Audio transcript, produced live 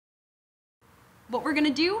what we're gonna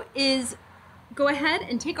do is go ahead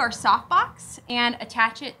and take our softbox and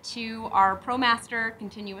attach it to our ProMaster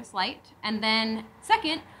continuous light. And then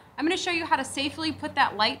second, I'm gonna show you how to safely put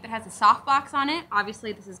that light that has a softbox on it.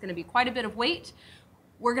 Obviously, this is gonna be quite a bit of weight.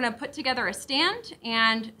 We're gonna put together a stand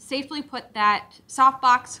and safely put that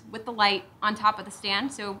softbox with the light on top of the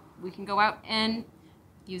stand so we can go out and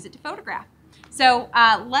use it to photograph. So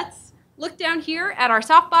let's look down here at our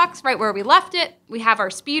softbox right where we left it. We have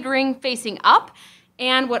our speed ring facing up.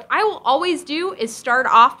 And what I will always do is start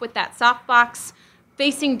off with that softbox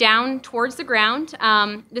facing down towards the ground.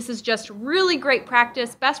 This is just really great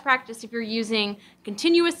practice, best practice if you're using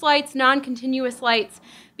continuous lights, non-continuous lights,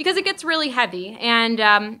 because it gets really heavy.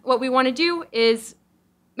 And what we want to do is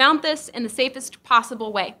mount this in the safest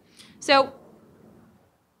possible way. So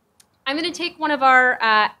I'm going to take one of our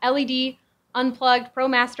LED unplugged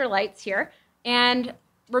ProMaster lights here and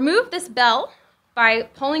remove this bell by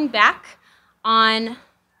pulling back on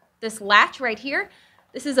this latch right here.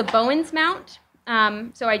 This is a Bowens mount.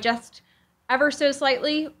 So I just ever so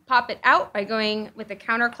slightly pop it out by going with a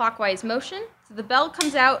counterclockwise motion. So the bell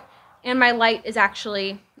comes out and my light is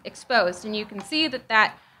actually exposed. And you can see that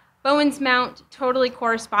that Bowens mount totally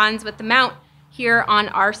corresponds with the mount here on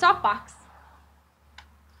our softbox.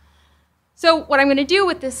 So what I'm going to do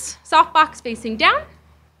with this softbox facing down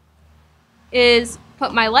is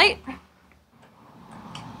put my light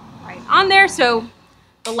right on there so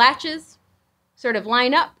the latches sort of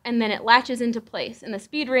line up and then it latches into place. And the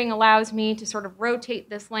speed ring allows me to sort of rotate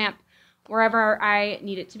this lamp wherever I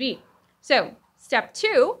need it to be. So step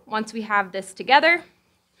two, once we have this together,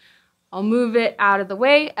 I'll move it out of the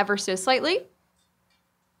way ever so slightly.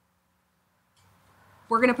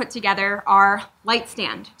 We're going to put together our light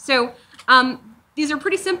stand. So these are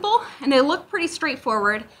pretty simple and they look pretty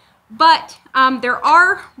straightforward, but there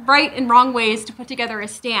are right and wrong ways to put together a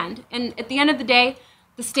stand. And at the end of the day,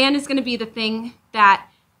 the stand is going to be the thing that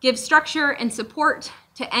gives structure and support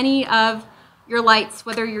to any of your lights,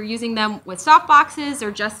 whether you're using them with softboxes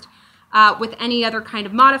or just with any other kind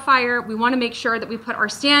of modifier. We want to make sure that we put our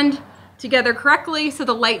stand together correctly so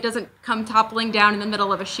the light doesn't come toppling down in the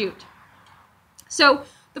middle of a shoot. So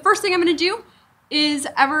the first thing I'm going to do is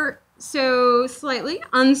ever so slightly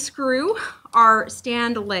unscrew our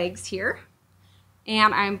stand legs here.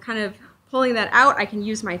 And I'm kind of pulling that out. I can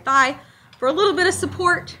use my thigh for a little bit of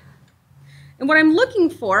support. And what I'm looking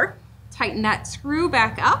for, tighten that screw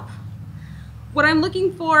back up. What I'm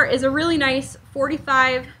looking for is a really nice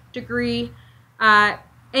 45-degree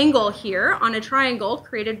angle here on a triangle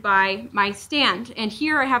created by my stand. And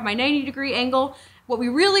here I have my 90-degree angle. What we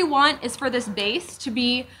really want is for this base to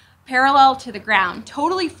be parallel to the ground,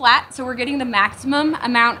 totally flat, so we're getting the maximum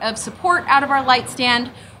amount of support out of our light stand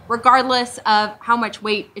regardless of how much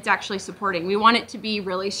weight it's actually supporting. We want it to be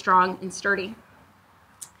really strong and sturdy.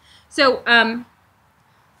 So I'm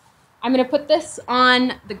going to put this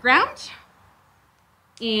on the ground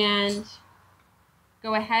and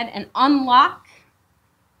go ahead and unlock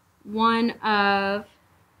one of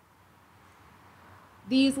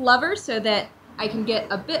these levers so that I can get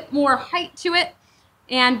a bit more height to it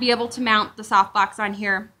and be able to mount the softbox on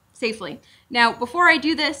here safely. Now, before I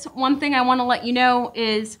do this, one thing I want to let you know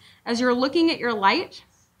is as you're looking at your light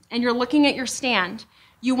and you're looking at your stand,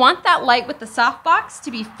 you want that light with the softbox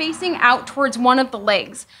to be facing out towards one of the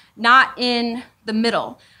legs, not in the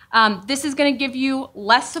middle. This is going to give you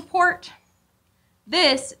less support.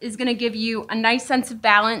 This is going to give you a nice sense of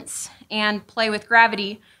balance and play with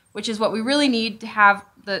gravity, which is what we really need to have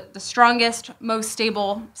the strongest, most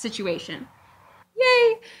stable situation.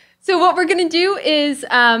 Yay! So what we're going to do is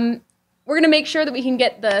we're going to make sure that we can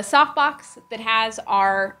get the softbox that has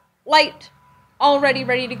our light already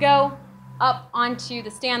ready to go up onto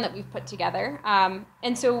the stand that we've put together.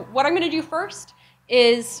 And so what I'm going to do first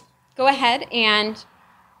is go ahead and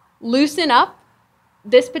loosen up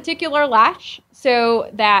this particular latch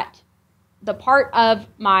so that the part of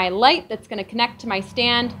my light that's going to connect to my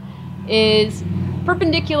stand is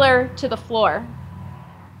perpendicular to the floor.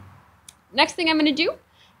 Next thing I'm going to do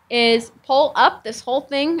is pull up this whole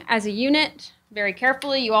thing as a unit very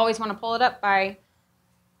carefully. You always want to pull it up by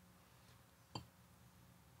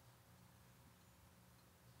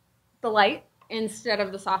the light instead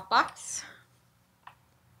of the softbox.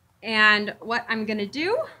 And what I'm going to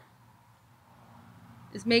do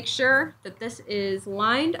is make sure that this is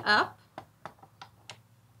lined up.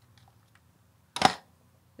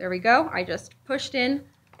 There we go. I just pushed in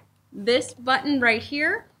this button right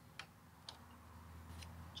here,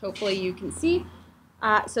 which hopefully you can see.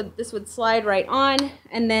 So this would slide right on.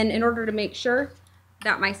 And then in order to make sure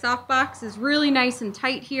that my softbox is really nice and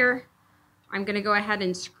tight here, I'm going to go ahead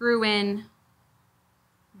and screw in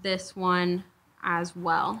this one as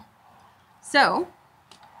well. So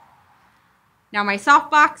now my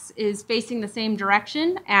softbox is facing the same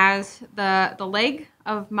direction as the leg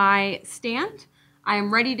of my stand. I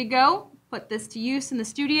am ready to go, put this to use in the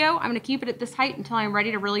studio. I'm gonna keep it at this height until I'm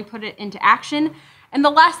ready to really put it into action. And the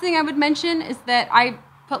last thing I would mention is that I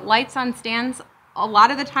put lights on stands a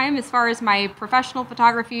lot of the time as far as my professional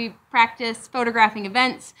photography practice, photographing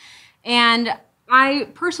events. And I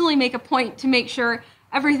personally make a point to make sure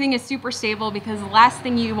everything is super stable, because the last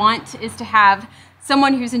thing you want is to have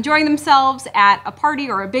someone who's enjoying themselves at a party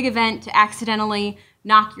or a big event to accidentally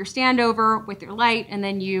knock your stand over with your light and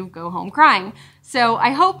then you go home crying. So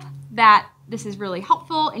I hope that this is really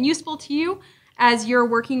helpful and useful to you as you're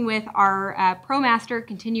working with our ProMaster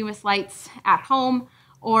continuous lights at home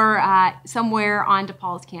or somewhere on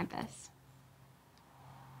DePaul's campus.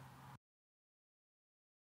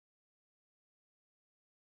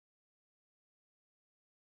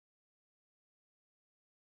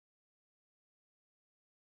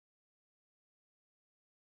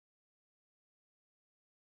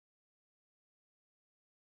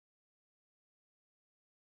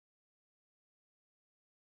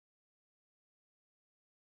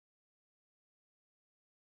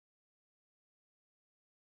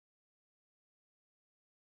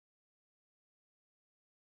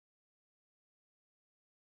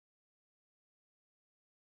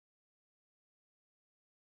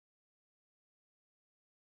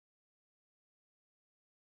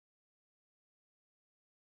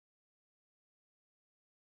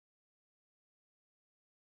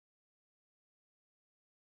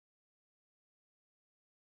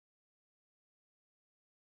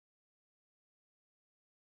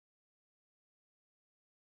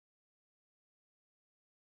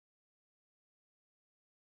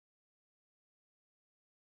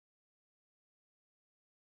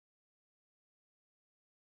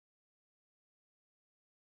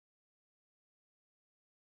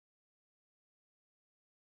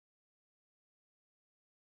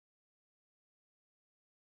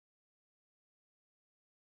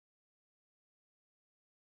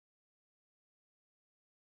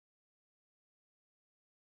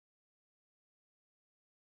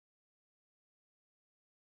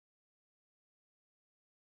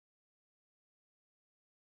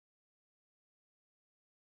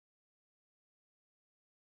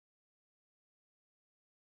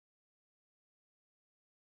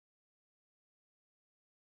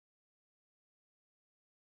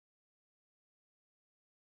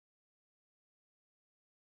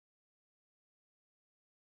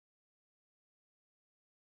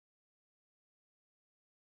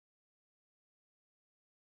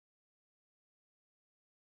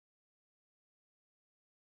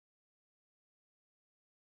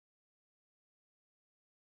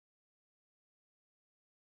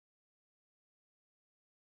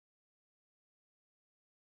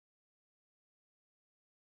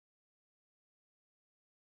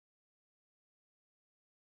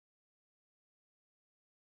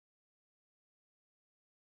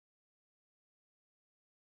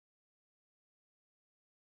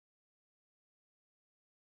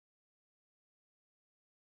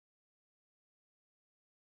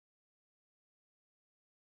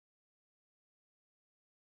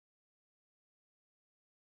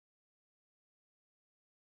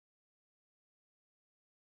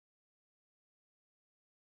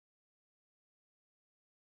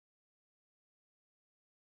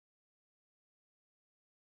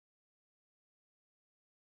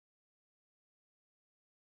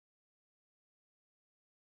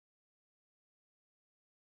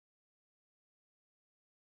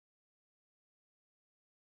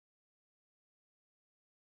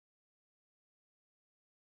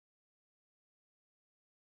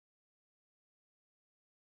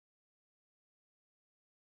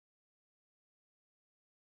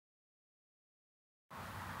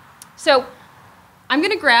 So I'm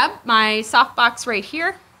gonna grab my softbox right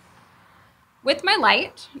here with my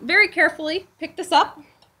light, very carefully pick this up.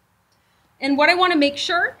 And what I wanna make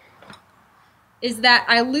sure is that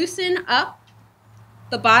I loosen up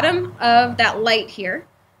the bottom of that light here.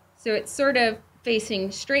 So it's sort of facing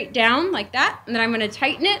straight down like that. And then I'm gonna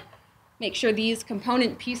tighten it, make sure these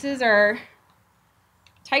component pieces are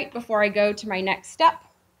tight before I go to my next step.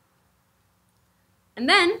 And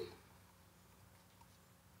then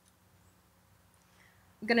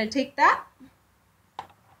I'm gonna take that,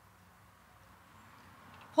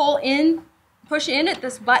 pull in, push in at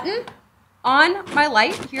this button on my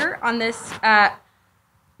light here on this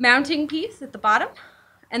mounting piece at the bottom.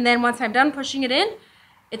 And then once I'm done pushing it in,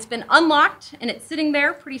 it's been unlocked and it's sitting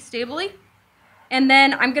there pretty stably. And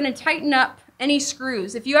then I'm gonna tighten up any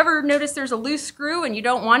screws. If you ever notice there's a loose screw and you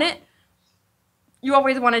don't want it, you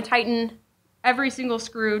always want to tighten every single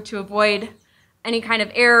screw to avoid any kind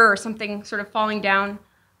of error or something sort of falling down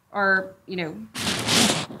or, you know,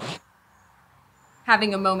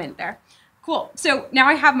 having a moment there. Cool. So now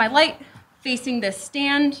I have my light facing this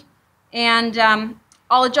stand, and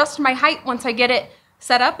I'll adjust my height once I get it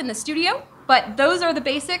set up in the studio. But those are the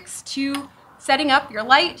basics to setting up your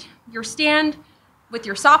light, your stand with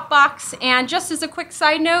your softbox. And just as a quick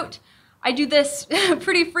side note, I do this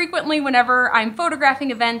pretty frequently whenever I'm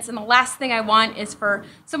photographing events, and the last thing I want is for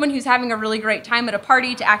someone who's having a really great time at a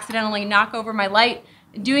party to accidentally knock over my light.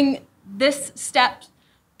 Doing these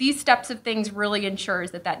steps of things really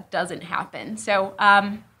ensures that that doesn't happen. So,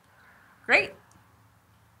 great.